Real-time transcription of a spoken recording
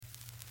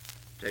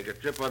Take a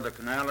trip on the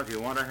canal if you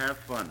want to have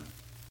fun.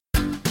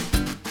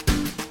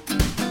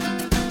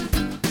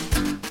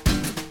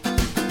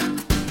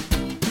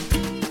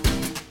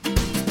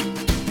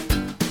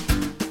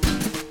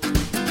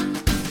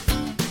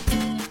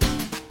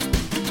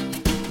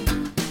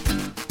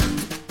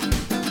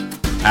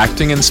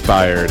 Acting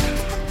inspired.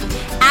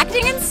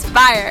 Acting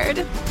inspired.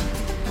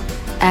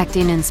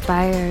 Acting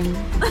inspired.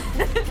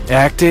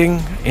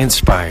 Acting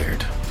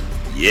inspired.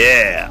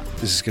 Yeah!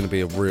 This is going to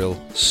be a real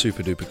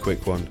super duper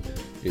quick one.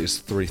 It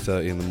is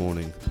 3:30 in the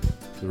morning.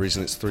 The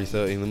reason it's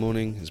 3:30 in the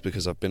morning is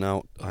because I've been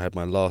out. I had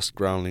my last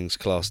Groundlings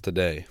class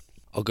today.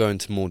 I'll go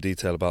into more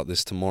detail about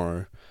this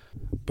tomorrow,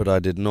 but I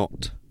did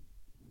not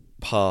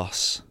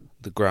pass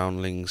the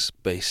Groundlings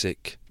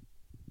basic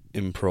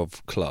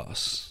improv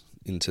class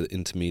into the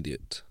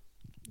intermediate.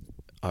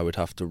 I would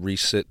have to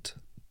resit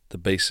the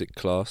basic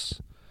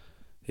class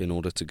in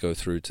order to go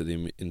through to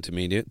the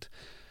intermediate,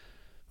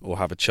 or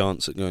have a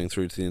chance at going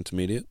through to the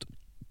intermediate.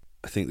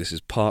 I think this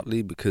is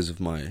partly because of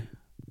my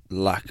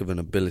lack of an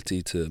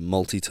ability to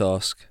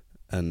multitask,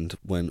 and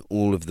when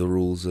all of the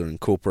rules are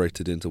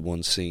incorporated into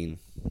one scene,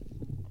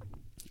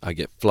 I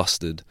get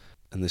flustered,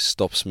 and this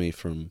stops me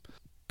from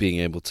being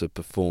able to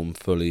perform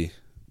fully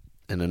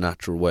in a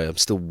natural way. I'm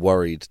still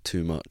worried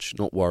too much.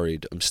 Not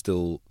worried, I'm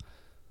still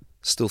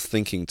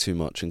thinking too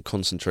much and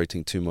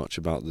concentrating too much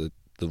about the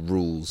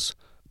rules,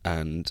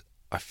 and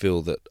I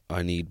feel that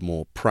I need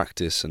more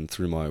practice. And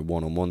through my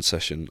one-on-one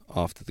session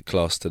after the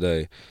class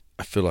today,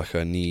 I feel like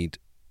I need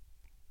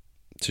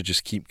to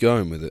just keep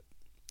going with it,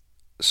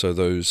 so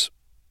those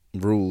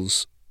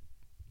rules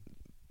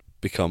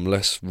become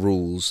less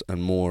rules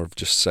and more of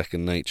just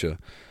second nature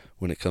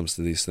when it comes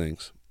to these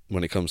things,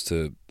 when it comes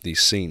to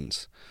these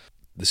scenes.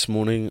 This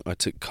morning I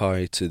took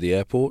Kai to the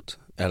airport,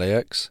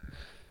 LAX,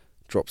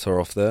 dropped her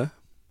off there.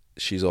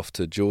 She's off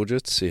to Georgia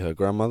to see her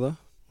grandmother.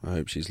 I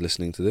hope she's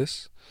listening to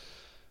this.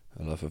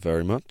 I love her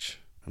very much,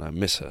 and I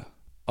miss her.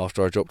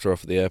 After I dropped her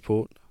off at the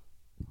airport,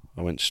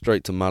 I went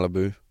straight to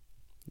Malibu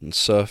and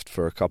surfed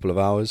for a couple of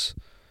hours.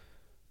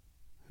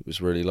 It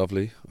was really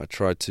lovely. I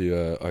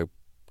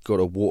got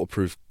a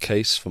waterproof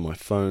case for my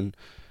phone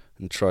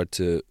and tried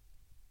to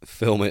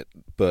film it,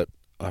 but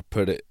I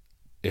put it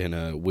in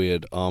a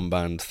weird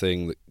armband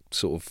thing that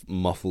sort of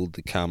muffled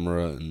the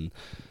camera and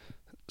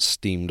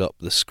steamed up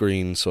the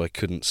screen so I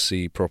couldn't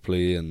see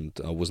properly, and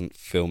I wasn't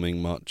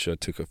filming much. I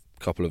took a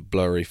couple of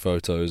blurry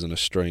photos and a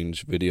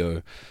strange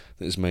video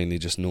that is mainly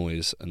just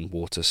noise and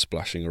water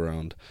splashing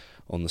around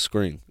on the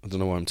screen. I don't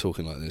know why I'm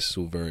talking like this.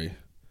 It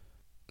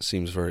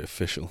seems very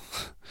official.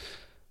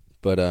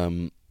 But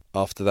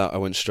after that I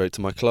went straight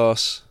to my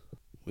class.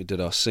 We did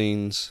our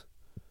scenes.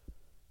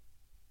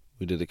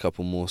 We did a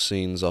couple more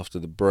scenes after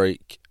the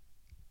break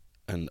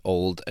and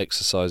old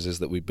exercises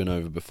that we'd been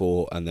over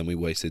before, and then we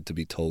waited to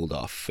be told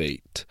our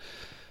fate.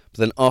 But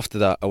then after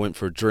that I went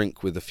for a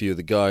drink with a few of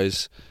the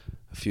guys,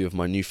 a few of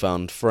my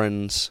newfound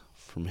friends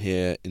from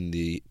here in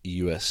the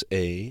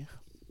USA,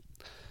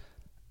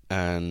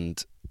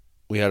 and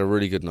we had a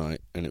really good night,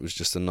 and it was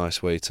just a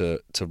nice way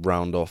to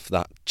round off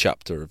that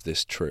chapter of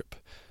this trip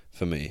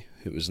for me.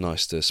 It was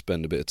nice to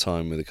spend a bit of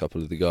time with a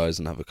couple of the guys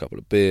and have a couple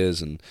of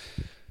beers, and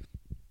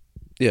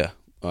yeah,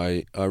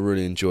 I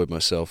really enjoyed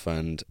myself.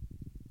 And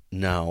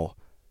now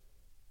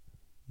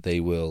I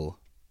will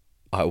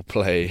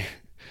play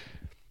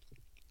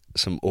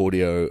some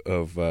audio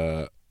of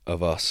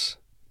us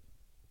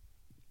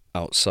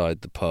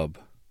outside the pub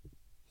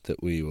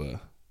that we were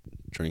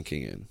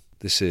drinking in.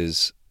 This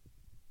is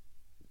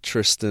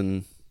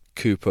Tristan,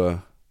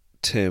 Cooper,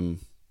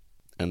 Tim,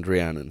 and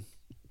Rhiannon.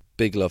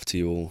 Big love to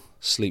you all.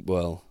 Sleep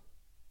well,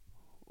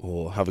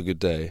 or have a good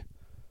day,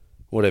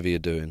 whatever you're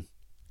doing.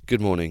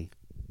 Good morning,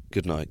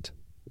 good night,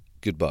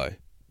 goodbye.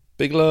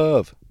 Big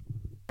love.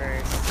 Good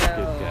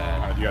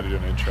guy. You gotta do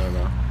an intro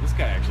though. This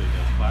guy actually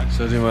does black.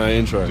 So do my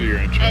intro. Do your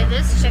intro. And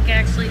this chick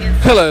actually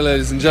gets... Hello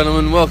ladies and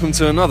gentlemen, welcome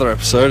to another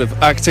episode of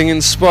Acting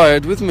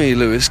Inspired with me,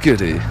 Lewis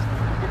Goody.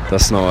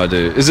 That's not what I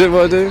do. Is it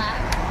what I do?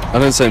 I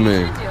don't say me. Do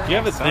you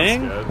have a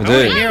thing? I I do. want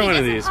to hear one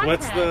of these.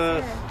 What's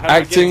the...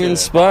 Acting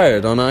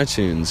Inspired on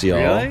iTunes, y'all.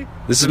 Really?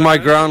 This is my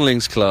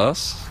Groundlings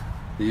class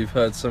that you've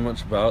heard so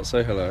much about.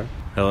 Say hello.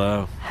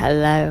 Hello.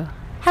 Hello.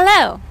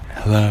 Hello.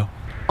 Hello.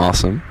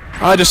 Awesome.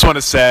 I just want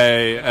to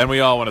say, and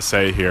we all want to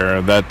say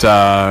here,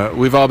 that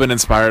we've all been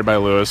inspired by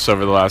Lewis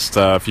over the last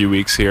few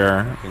weeks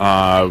here.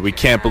 We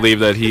can't believe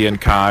that he and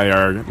Kai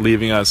are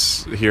leaving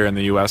us here in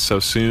the U.S. so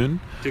soon.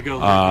 To go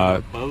live on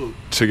a boat.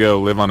 To go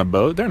live on a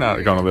boat? They're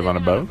not going to live on a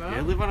boat.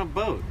 Yeah, live on a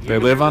boat. They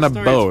live on a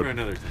boat.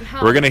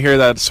 We're going to hear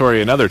that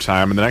story another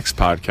time in the next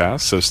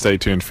podcast, so stay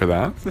tuned for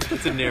that.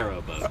 It's a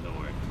narrow boat, don't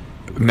worry.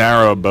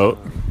 Narrow boat.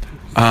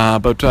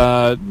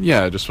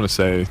 Yeah, I just want to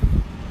say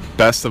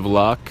best of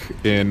luck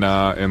in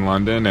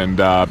London, and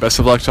best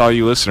of luck to all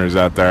you listeners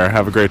out there.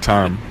 Have a great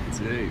time.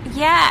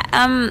 Yeah,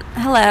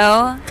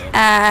 hello.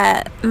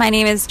 My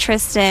name is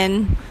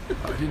Tristan.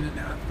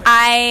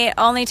 I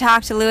only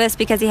talk to Lewis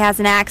because he has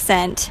an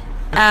accent.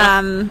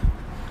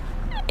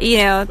 You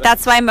know,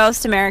 that's why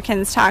most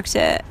Americans talk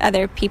to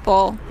other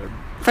people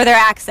for their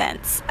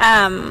accents.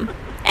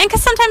 And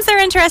because sometimes they're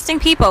interesting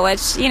people,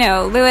 which, you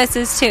know, Lewis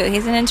is too.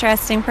 He's an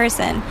interesting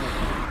person.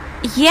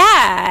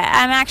 Yeah,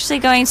 I'm actually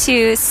going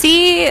to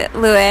see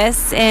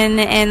Lewis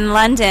in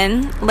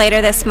London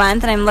later this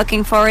month, and I'm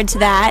looking forward to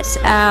that.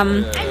 I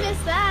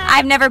missed that.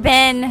 I've never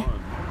been,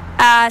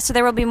 so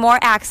there will be more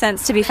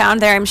accents to be found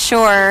there, I'm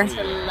sure.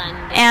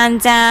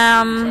 And,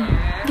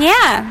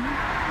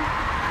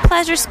 yeah,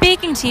 pleasure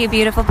speaking to you,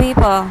 beautiful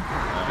people.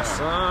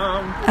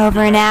 Awesome.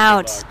 Over and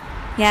out.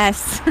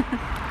 Yes.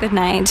 Good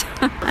night.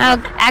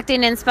 Oh,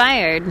 acting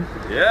inspired.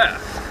 Yeah.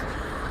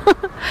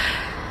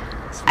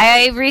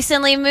 I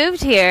recently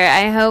moved here.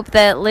 I hope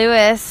that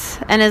Lewis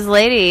and his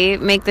lady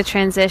make the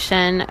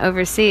transition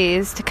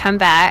overseas to come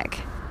back.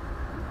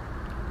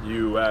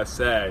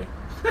 USA.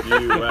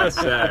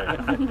 USA.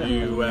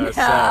 USA.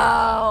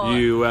 No.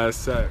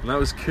 USA. And that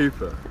was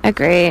Cooper.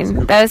 Agreed.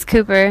 That was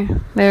Cooper.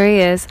 There he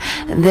is.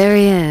 There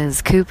he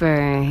is,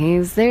 Cooper.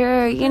 He's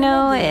there, you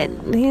know,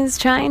 he's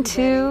trying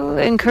to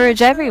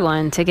encourage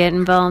everyone to get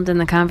involved in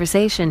the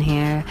conversation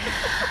here.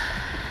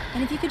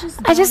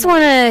 I just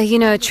want to, you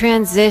know,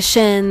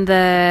 transition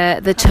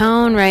the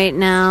tone right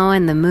now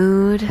and the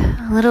mood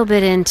a little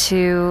bit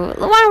into,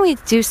 why don't we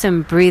do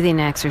some breathing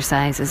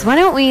exercises? Why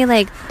don't we,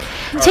 like,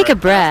 take a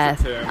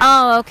breath?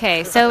 Oh,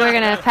 okay. So we're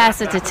going to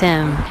pass it to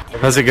Tim.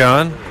 How's it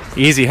going?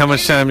 Easy. How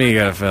much time do you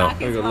gotta fill? I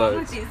got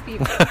loads.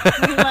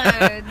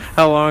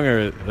 How long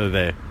are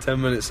they?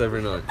 10 minutes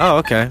every night. Oh,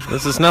 okay.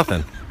 This is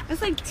nothing.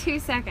 It's like 2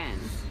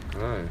 seconds.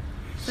 Oh.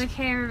 It's like,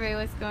 hey, everybody,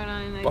 what's going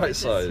on? I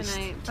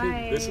Bite-sized.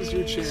 Bye. This is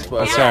your chance.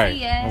 Oh,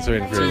 sorry. I was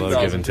waiting for a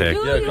little give and take.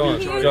 Yeah, go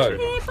on.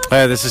 Go.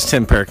 Hi, this is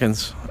Tim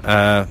Perkins. Oh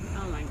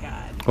my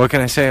god. What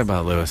can I say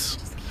about Lewis?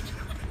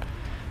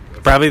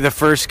 Probably the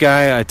first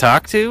guy I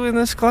talked to in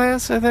this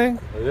class, I think.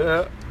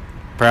 Yeah.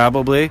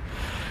 Probably.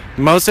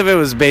 Most of it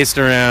was based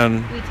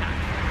around We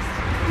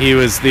talked. he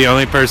was the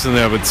only person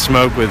that would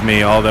smoke with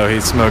me, although he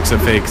smokes a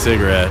fake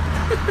cigarette.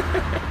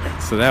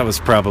 So that was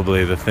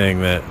probably the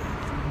thing that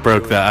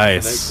broke the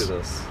ice. Connected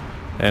us.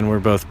 And we're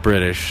both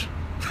British.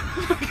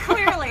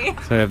 Clearly.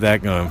 So we have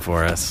that going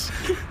for us.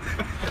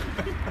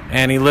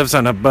 And he lives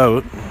on a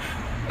boat,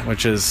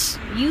 which is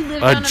You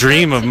lived a on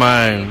dream boat of today.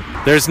 mine.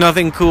 There's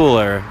nothing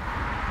cooler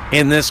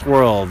in this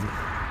world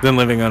than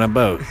living on a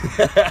boat.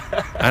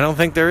 I don't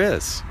think there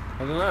is. I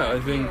don't know. I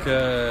think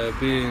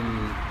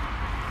being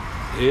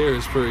here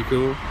is pretty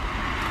cool.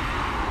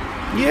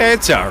 Yeah,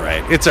 it's all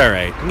right. It's all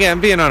right. Yeah,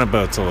 being on a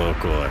boat's a little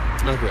cooler.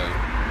 Okay.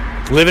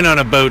 Living on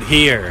a boat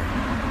here,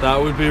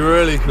 That would be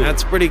really cool.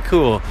 that's pretty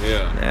cool.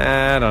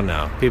 Yeah. I don't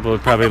know. People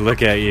would probably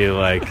look at you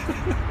like,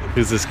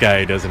 who's this guy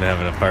who doesn't have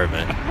an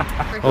apartment?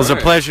 Well, it was a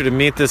pleasure to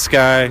meet this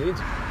guy.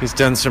 He's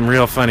done some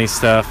real funny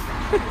stuff,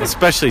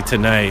 especially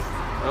tonight.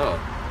 Oh.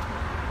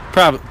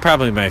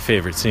 Probably my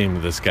favorite scene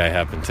with this guy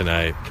happened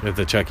tonight with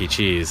the Chuck E.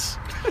 Cheese.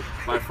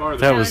 By far,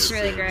 That That was was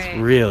really great.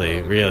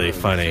 really, really It's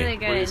funny. really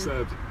When he good.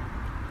 said,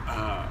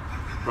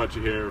 brought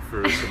you here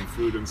for some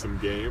food and some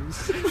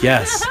games.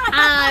 Yes,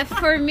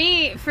 For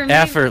me,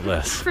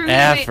 effortless, For me,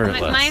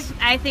 effortless.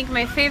 I think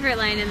my favorite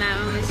line in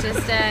that one was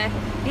just,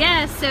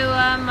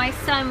 my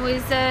son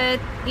was,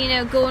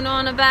 going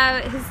on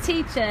about his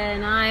teacher,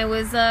 and I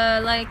was, I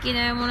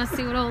want to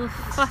see what all the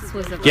fuss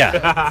was about. Yeah.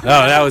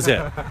 Oh, that was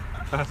it.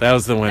 That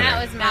was the winner.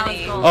 That was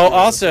money. Oh,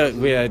 also,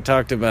 we had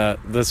talked about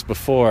this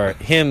before.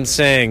 Him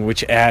saying,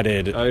 which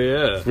added Oh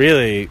yeah.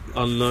 really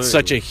Unknown.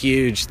 such a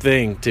huge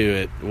thing to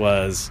it,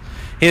 was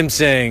him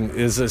saying, "This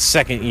is the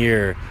second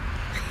year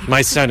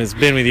my son has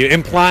been with you,"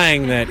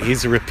 implying that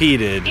he's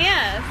repeated.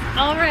 Yes,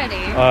 already.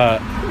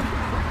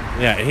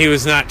 Yeah, he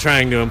was not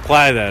trying to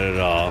imply that at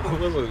all.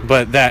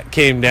 But that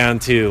came down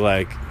to,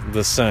 like,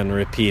 the son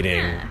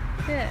repeating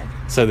Yeah.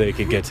 so they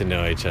could get to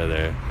know each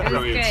other. It was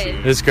Brilliant good. scene.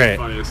 It was great.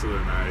 Funniest of the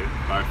night,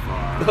 by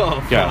far. Oh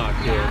fuck. Yeah.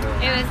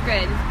 Yeah. It was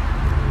good.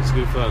 It's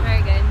good fun.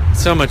 Very good.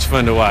 So much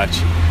fun to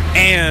watch.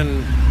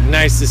 And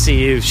nice to see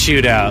you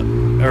shoot out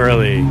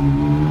early.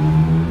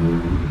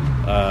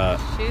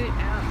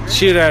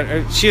 Shoot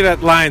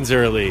out lines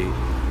early.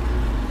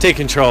 Take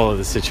control of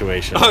the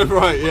situation. Oh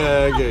right.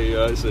 Yeah. I get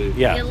you. I see.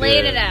 Yeah. You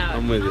laid it out.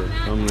 I'm with you.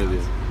 I'm with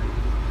you.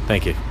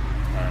 Thank you.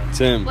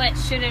 Tim. What?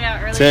 Shoot it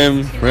out early.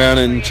 Tim,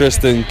 Rhiannon,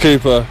 Tristan,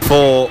 Cooper,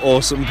 4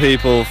 awesome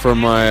people from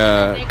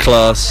my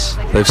class.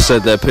 They've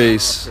said their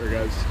piece. Here,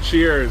 guys.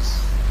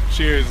 Cheers.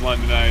 Cheers,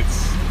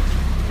 Londonites.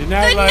 Good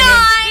night, Good London.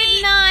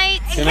 night.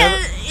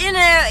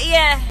 Because,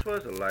 yeah. It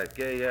was a light,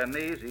 gay, and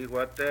easy,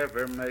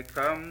 whatever may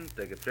come.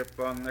 Take a trip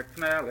on the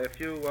canal if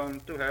you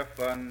want to have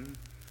fun.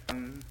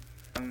 Fun,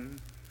 fun,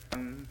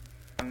 fun,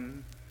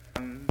 fun.